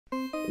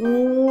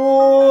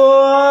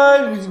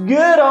What's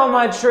good, all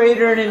my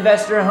trader and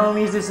investor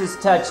homies? This is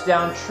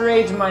Touchdown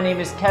Trades. My name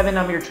is Kevin.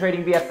 I'm your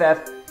trading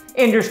BFF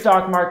and your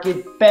stock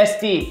market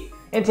bestie.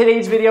 In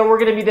today's video, we're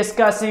going to be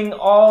discussing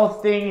all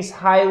things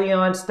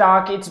Hyliion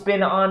stock. It's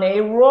been on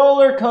a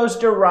roller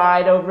coaster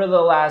ride over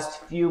the last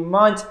few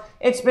months.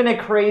 It's been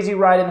a crazy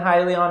ride in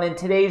Hyliion. In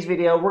today's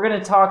video, we're going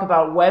to talk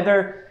about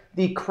whether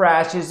the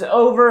crash is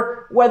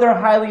over, whether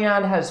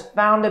Hyliion has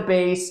found a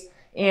base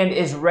and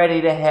is ready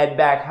to head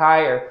back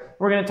higher.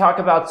 We're going to talk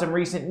about some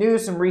recent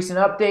news, some recent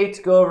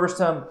updates, go over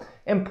some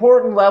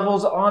important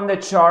levels on the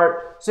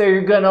chart. So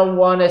you're going to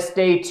want to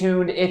stay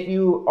tuned if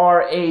you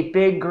are a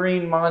big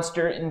green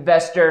monster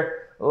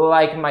investor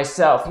like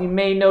myself. You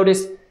may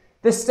notice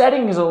the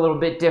setting is a little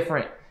bit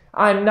different.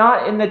 I'm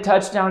not in the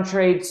Touchdown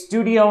Trade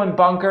studio and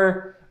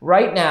bunker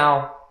right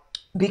now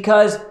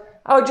because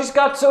I just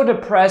got so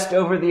depressed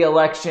over the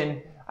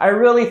election. I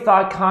really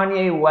thought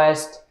Kanye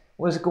West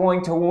was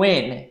going to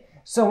win.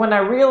 So when I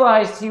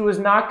realized he was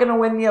not going to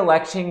win the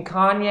election,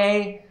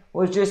 Kanye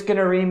was just going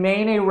to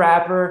remain a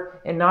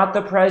rapper and not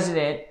the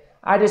president,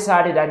 I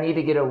decided I need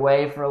to get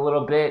away for a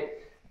little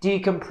bit,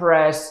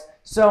 decompress.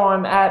 So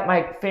I'm at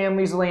my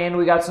family's land.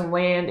 We got some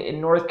land in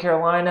North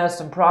Carolina,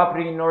 some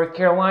property in North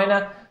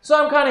Carolina.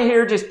 So I'm kind of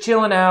here just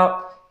chilling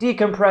out,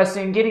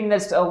 decompressing, getting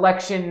this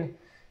election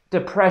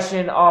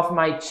depression off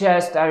my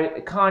chest.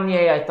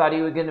 Kanye, I thought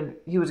he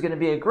was going to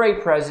be a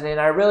great president.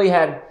 I really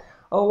had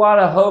a lot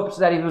of hopes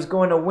that he was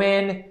going to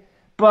win,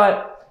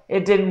 but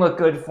it didn't look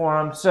good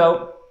for him.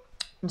 So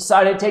I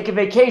decided to take a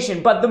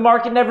vacation, but the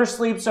market never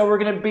sleeps, so we're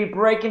going to be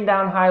breaking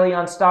down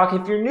Hyliion stock.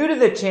 If you're new to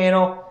the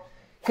channel,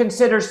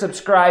 consider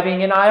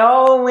subscribing, and I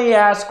only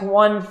ask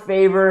one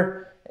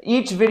favor.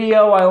 Each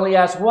video, I only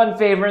ask one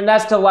favor, and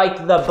that's to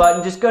like the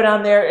button. Just go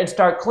down there and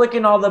start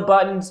clicking all the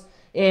buttons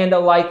and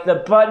like the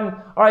button.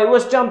 All right,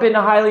 let's jump into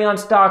Hyliion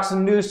stock,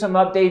 some news, some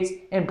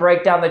updates, and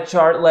break down the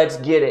chart. Let's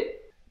get it.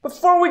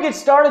 Before we get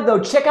started though,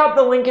 check out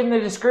the link in the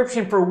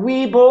description for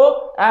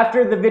Webull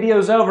after the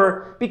video's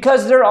over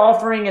because they're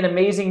offering an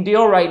amazing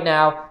deal right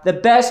now. The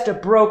best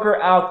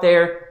broker out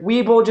there.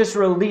 Webull just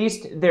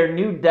released their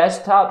new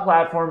desktop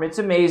platform. It's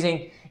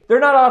amazing. They're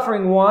not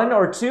offering 1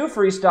 or 2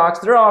 free stocks.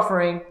 They're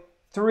offering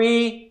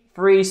 3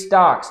 free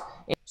stocks.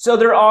 So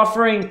they're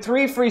offering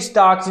 3 free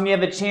stocks and you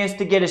have a chance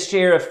to get a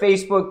share of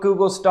Facebook,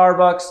 Google,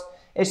 Starbucks.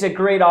 It's a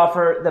great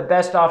offer, the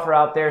best offer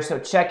out there, so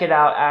check it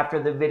out after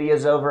the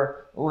video's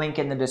over. Link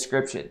in the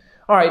description.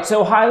 All right,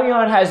 so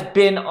Hyliion has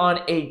been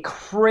on a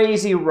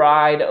crazy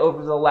ride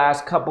over the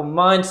last couple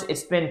months.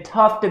 It's been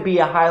tough to be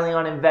a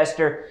Hyliion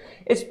investor.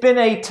 It's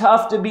been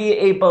tough to be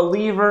a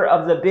believer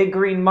of the big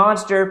green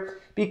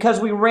monster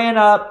because we ran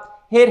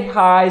up, hit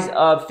highs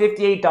of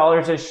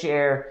 $58 a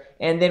share,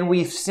 and then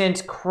we've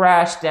since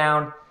crashed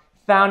down,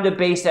 found a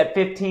base at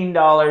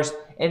 $15,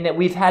 and that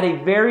we've had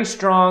a very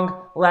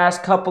strong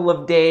last couple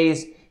of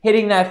days,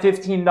 hitting that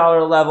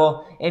 $15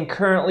 level and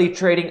currently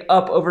trading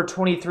up over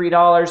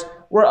 $23.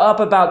 We're up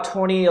about a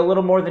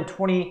little more than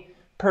 20%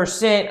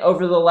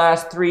 over the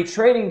last 3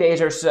 trading days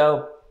or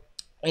so.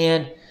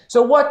 And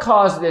so what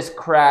caused this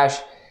crash?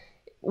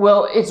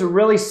 Well, it's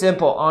really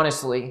simple,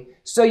 honestly.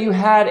 So you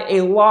had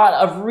a lot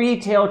of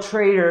retail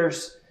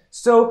traders,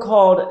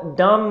 so-called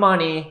dumb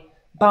money,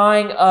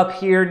 buying up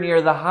here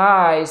near the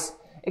highs,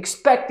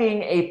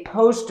 expecting a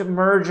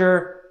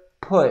post-merger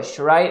push,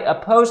 right? A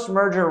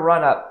post-merger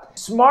run-up.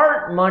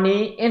 Smart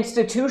money,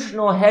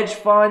 institutional hedge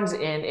funds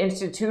and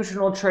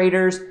institutional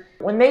traders,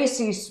 when they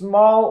see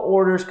small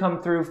orders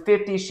come through,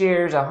 50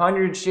 shares,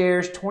 100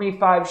 shares,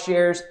 25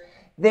 shares,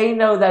 they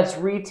know that's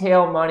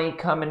retail money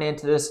coming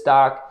into the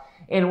stock.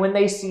 And when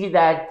they see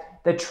that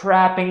the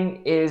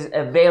trapping is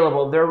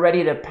available, they're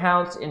ready to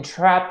pounce and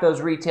trap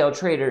those retail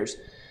traders.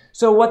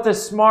 So what the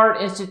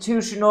smart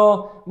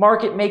institutional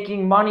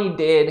market-making money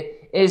did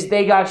is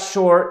they got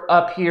short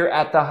up here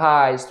at the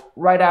highs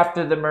right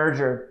after the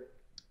merger.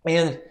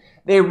 And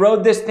they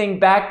rode this thing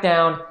back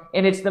down,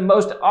 and it's the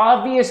most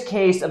obvious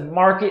case of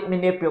market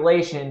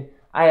manipulation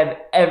I have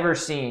ever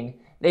seen.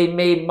 They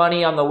made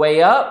money on the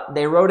way up,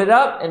 they rode it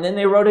up, and then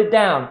they rode it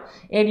down.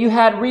 And you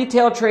had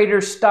retail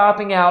traders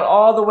stopping out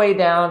all the way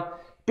down,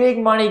 big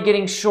money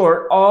getting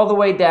short all the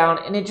way down,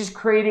 and it just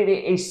created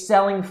a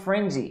selling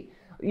frenzy.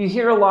 You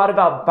hear a lot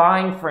about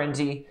buying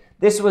frenzy.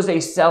 This was a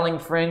selling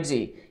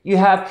frenzy. You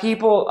have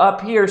people up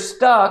here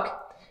stuck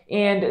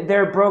and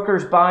their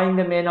brokers buying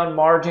them in on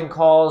margin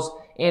calls,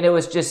 and it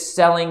was just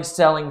selling,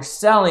 selling,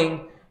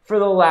 selling for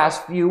the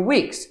last few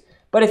weeks.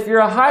 But if you're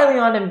a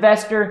Hyliion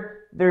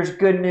investor, there's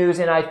good news,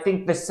 and I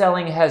think the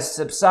selling has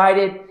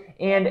subsided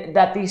and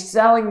that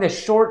the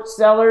short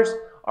sellers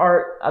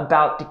are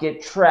about to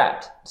get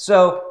trapped.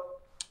 So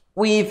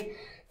we've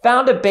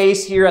found a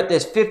base here at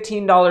this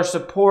 $15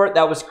 support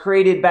that was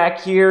created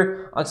back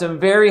here on some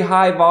very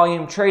high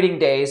volume trading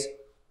days.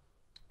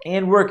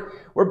 And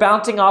we're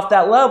bouncing off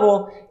that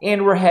level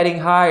and we're heading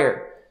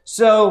higher.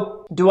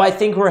 So do I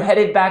think we're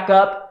headed back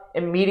up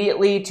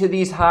immediately to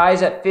these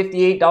highs at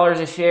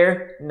 $58 a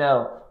share?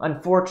 No,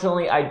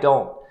 unfortunately I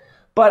don't.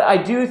 But I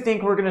do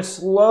think we're going to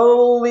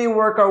slowly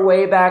work our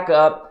way back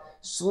up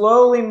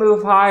slowly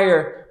move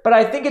higher, but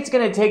I think it's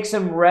going to take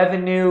some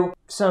revenue,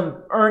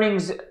 some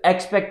earnings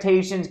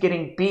expectations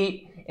getting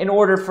beat in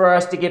order for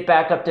us to get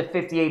back up to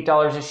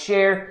 $58 a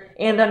share.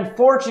 And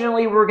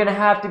unfortunately, we're going to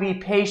have to be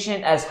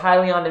patient as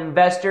Hyliion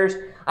investors.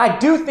 I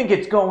do think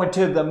it's going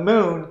to the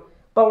moon,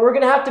 but we're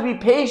going to have to be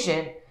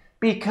patient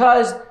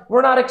because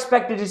we're not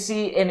expected to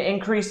see an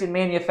increase in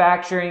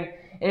manufacturing,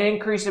 an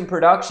increase in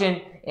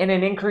production, and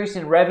an increase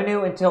in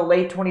revenue until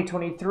late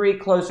 2023,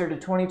 closer to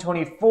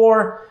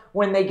 2024,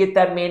 when they get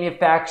that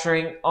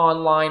manufacturing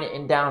online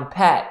and down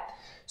pat.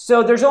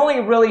 So there's only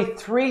really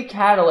 3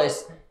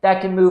 catalysts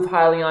that can move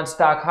Hyliion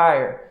stock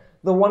higher.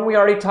 The one we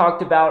already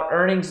talked about,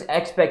 earnings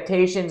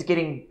expectations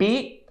getting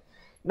beat.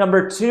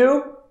 Number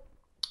 2,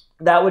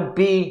 that would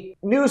be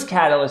news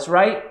catalysts,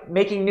 right?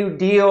 Making new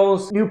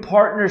deals, new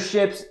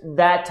partnerships,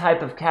 that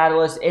type of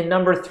catalyst. And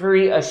number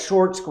 3, a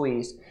short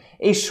squeeze.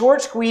 A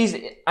short squeeze,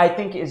 I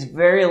think, is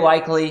very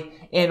likely.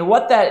 And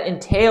what that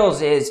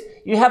entails is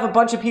you have a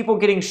bunch of people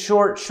getting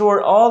short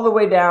all the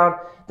way down.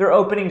 They're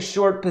opening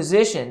short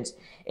positions.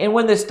 And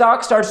when the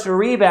stock starts to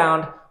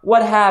rebound,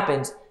 what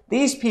happens?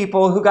 These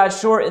people who got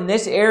short in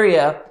this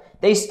area,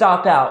 they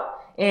stop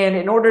out. And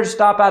in order to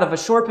stop out of a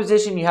short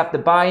position, you have to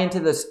buy into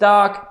the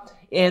stock.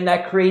 And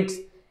that creates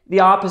the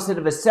opposite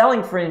of a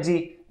selling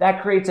frenzy.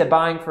 That creates a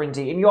buying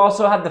frenzy. And you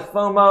also have the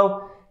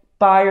FOMO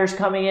buyers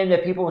coming in, the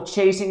people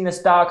chasing the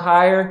stock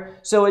higher.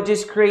 So it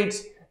just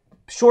creates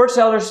short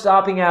sellers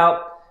stopping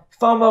out,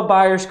 FOMO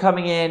buyers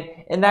coming in,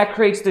 and that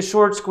creates the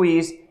short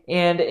squeeze,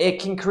 and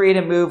it can create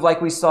a move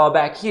like we saw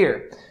back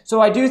here. So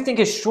I do think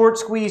a short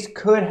squeeze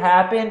could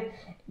happen,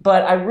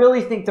 but I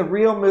really think the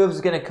real move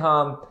is going to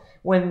come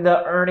when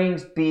the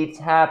earnings beats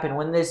happen,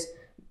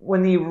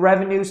 when the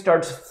revenue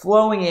starts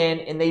flowing in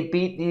and they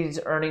beat these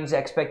earnings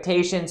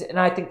expectations. And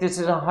I think this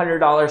is a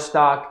 $100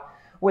 stock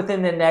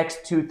within the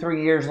next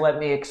 2-3 years. Let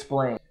me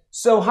explain.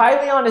 So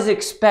Hyliion is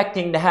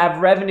expecting to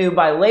have revenue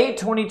by late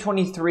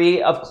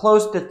 2023 of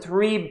close to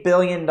 $3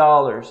 billion.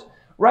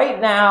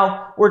 Right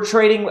now, we're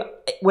trading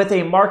with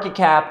a market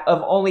cap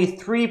of only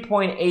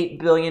 $3.8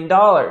 billion.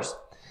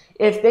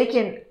 If they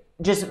can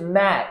just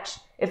match,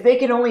 if they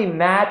can only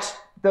match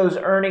those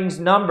earnings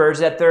numbers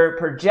that they're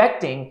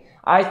projecting,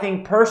 I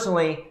think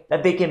personally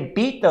that they can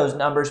beat those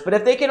numbers. But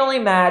if they can only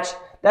match,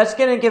 that's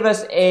going to give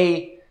us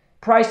a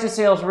price to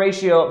sales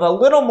ratio of a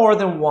little more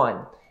than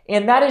 1.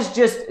 And that is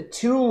just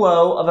too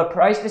low of a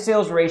price to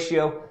sales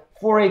ratio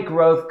for a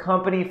growth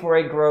company, for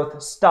a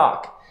growth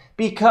stock.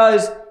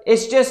 Because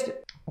it's just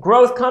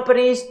growth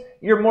companies,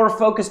 you're more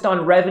focused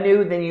on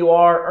revenue than you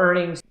are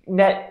earnings,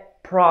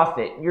 net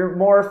profit. You're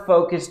more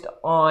focused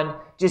on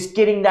just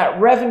getting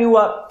that revenue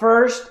up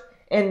first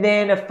and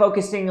then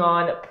focusing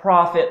on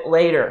profit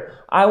later.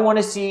 I want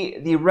to see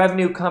the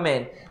revenue come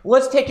in.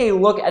 Let's take a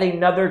look at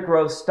another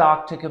growth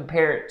stock to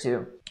compare it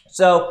to.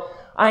 So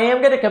I am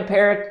going to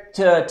compare it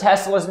to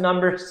Tesla's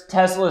numbers,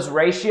 Tesla's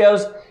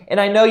ratios.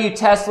 And I know you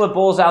Tesla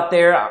bulls out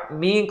there,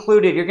 me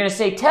included, you're going to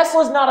say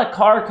Tesla's not a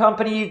car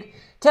company.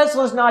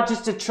 Tesla's not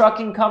just a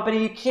trucking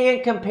company. You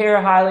can't compare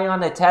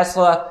Hyliion to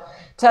Tesla.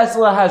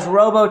 Tesla has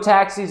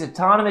robo-taxis,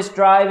 autonomous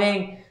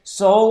driving,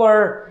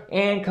 solar,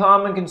 and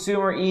common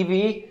consumer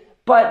EV.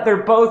 But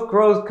they're both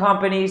growth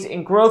companies,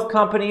 and growth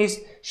companies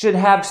should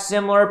have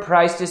similar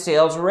price to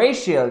sales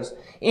ratios.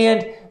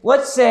 And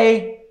let's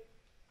say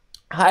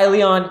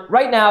Hyliion,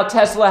 right now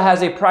Tesla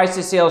has a price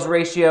to sales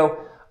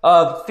ratio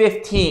of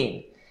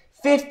 15.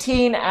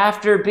 15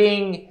 after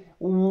being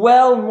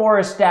well more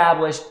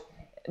established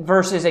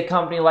versus a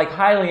company like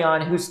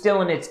Hyliion who's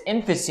still in its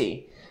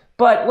infancy.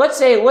 But let's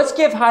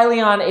give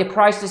Hyliion a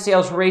price to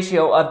sales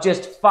ratio of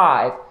just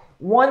 5,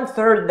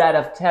 1/3 that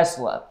of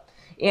Tesla.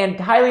 And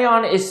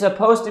Hyliion is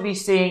supposed to be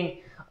seeing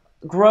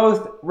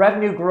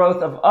revenue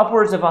growth of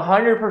upwards of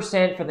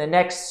 100% for the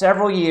next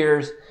several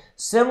years,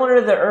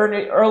 similar to the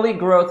early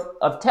growth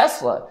of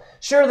Tesla.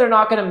 Sure, they're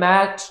not going to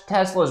match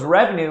Tesla's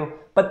revenue,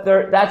 but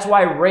that's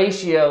why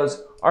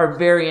ratios are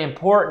very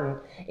important.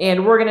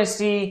 And we're going to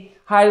see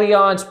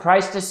Hyliion's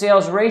price to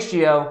sales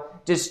ratio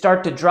just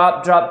start to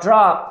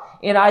drop.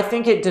 And I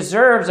think it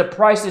deserves a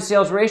price to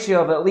sales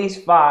ratio of at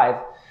least 5.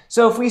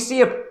 So if we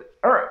see a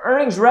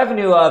earnings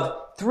revenue of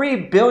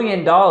 $3 billion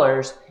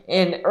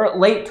in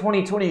late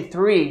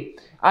 2023,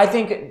 I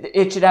think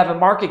it should have a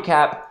market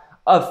cap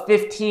of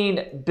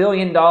 $15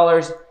 billion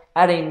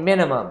at a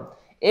minimum.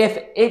 If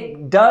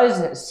it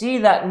does see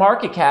that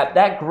market cap,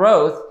 that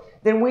growth,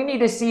 then we need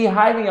to see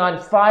Hyliion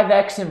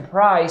 5x in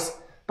price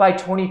by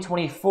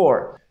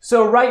 2024.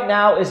 So right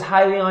now, is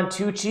Hyliion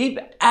too cheap?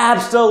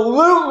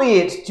 Absolutely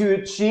it's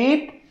too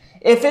cheap.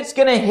 If it's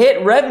going to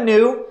hit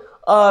revenue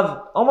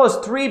of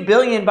almost $3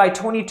 billion by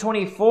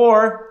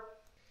 2024,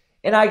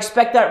 and I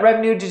expect that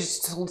revenue to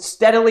just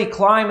steadily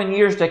climb in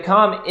years to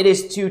come, it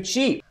is too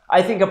cheap.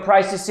 I think a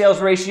price to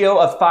sales ratio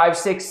of 5,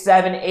 6,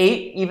 7,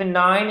 8, even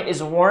 9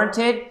 is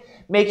warranted,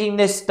 making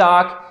this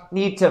stock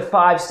need to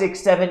 5, 6,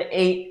 7,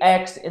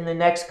 8x in the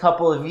next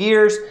couple of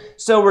years.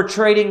 So we're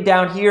trading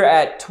down here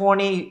at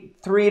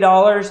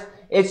 $23.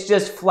 It's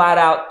just flat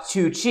out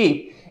too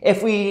cheap.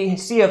 if we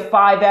see a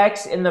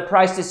 5x in the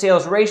price to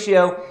sales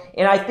ratio,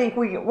 and I think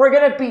we're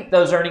going to beat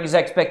those earnings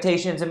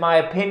expectations in my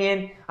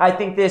opinion. I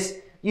think this,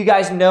 you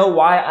guys know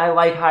why I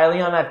like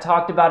Hyliion. I've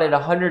talked about it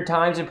 100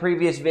 times in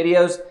previous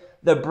videos.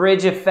 The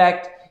bridge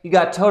effect. You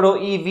got total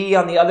EV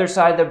on the other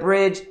side of the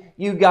bridge.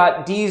 You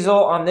got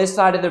diesel on this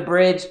side of the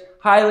bridge.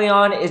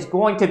 Hyliion is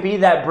going to be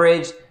that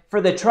bridge for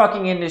the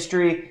trucking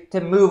industry to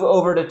move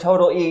over to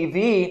total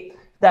EV.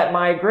 That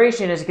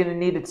migration is going to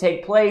need to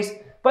take place,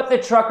 but the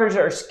truckers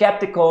are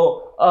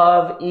skeptical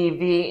of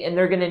EV and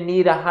they're going to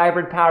need a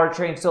hybrid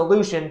powertrain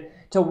solution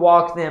to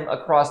walk them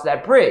across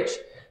that bridge.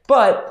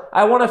 But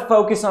I want to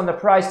focus on the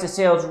price to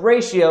sales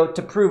ratio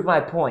to prove my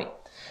point.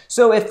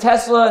 So if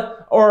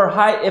Tesla or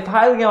if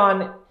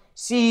Hyliion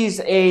sees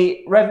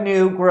a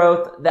revenue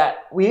growth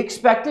that we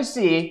expect to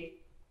see,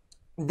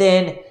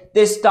 then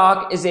this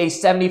stock is a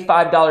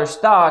 $75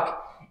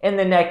 stock in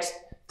the next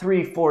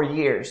 3-4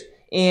 years.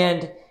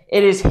 And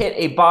it has hit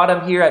a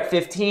bottom here at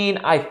 15.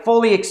 I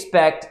fully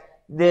expect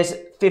this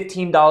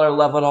 $15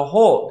 level to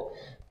hold.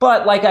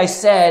 But like I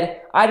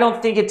said, I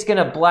don't think it's going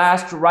to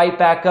blast right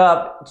back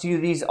up to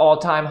these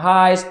all-time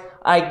highs.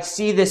 I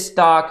see this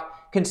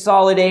stock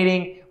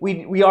consolidating.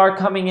 We are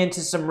coming into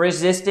some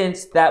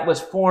resistance that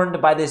was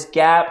formed by this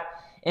gap.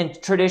 And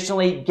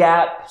traditionally,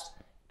 gaps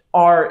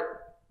are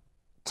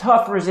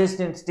tough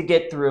resistance to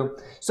get through.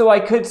 So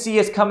I could see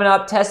us coming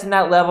up, testing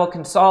that level,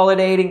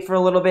 consolidating for a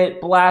little bit,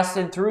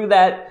 blasting through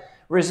that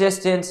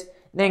resistance,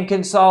 then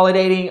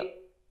consolidating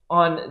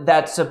on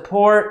that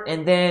support,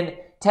 and then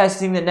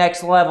testing the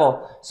next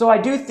level. So I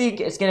do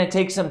think it's going to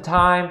take some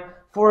time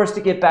for us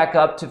to get back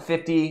up to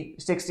 $50,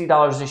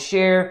 $60 a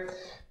share,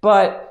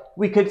 but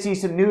we could see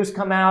some news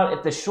come out.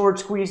 If the short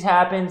squeeze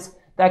happens,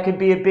 that could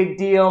be a big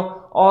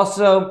deal.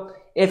 Also,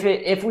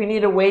 if we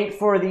need to wait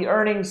for the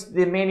earnings,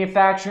 the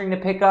manufacturing to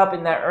pick up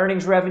and that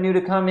earnings revenue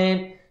to come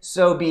in,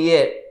 so be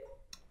it.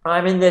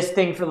 I'm in this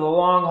thing for the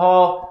long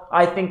haul.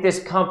 I think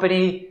this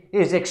company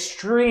is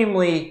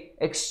extremely,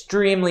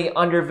 extremely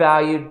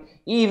undervalued,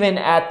 even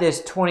at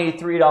this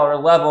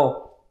 $23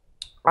 level.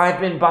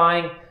 I've been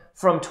buying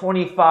from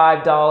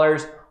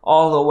 $25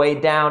 all the way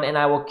down, and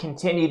I will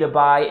continue to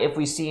buy if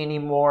we see any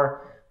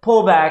more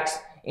pullbacks.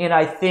 And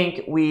I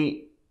think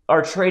we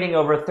are trading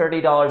over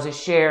 $30 a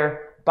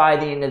share by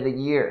the end of the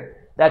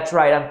year. That's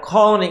right, I'm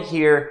calling it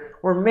here.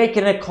 We're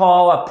making a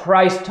call, a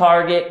price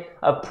target,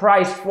 a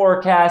price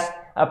forecast,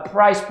 a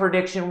price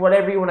prediction,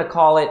 whatever you want to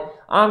call it.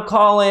 I'm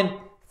calling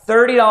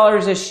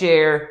 $30 a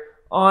share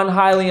on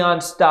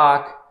Hyliion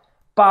stock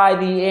by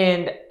the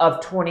end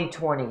of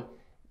 2020.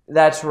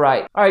 That's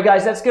right. All right,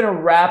 guys, that's going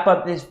to wrap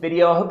up this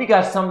video. I hope you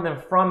got something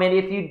from it.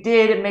 If you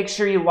did, make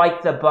sure you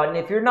like the button.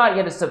 If you're not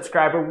yet a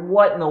subscriber,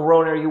 what in the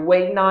world are you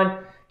waiting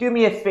on? Do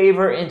me a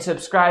favor and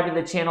subscribe to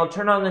the channel.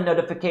 Turn on the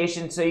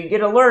notifications so you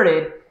get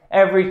alerted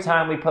every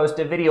time we post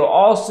a video.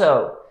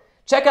 Also,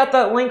 check out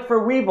that link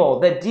for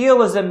Webull. The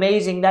deal is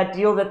amazing. That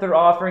deal that they're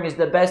offering is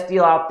the best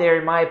deal out there.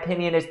 In my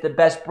opinion, it's the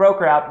best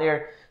broker out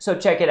there. So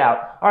check it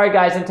out. All right,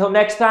 guys, until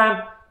next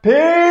time,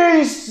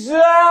 peace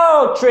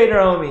out, trader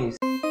homies.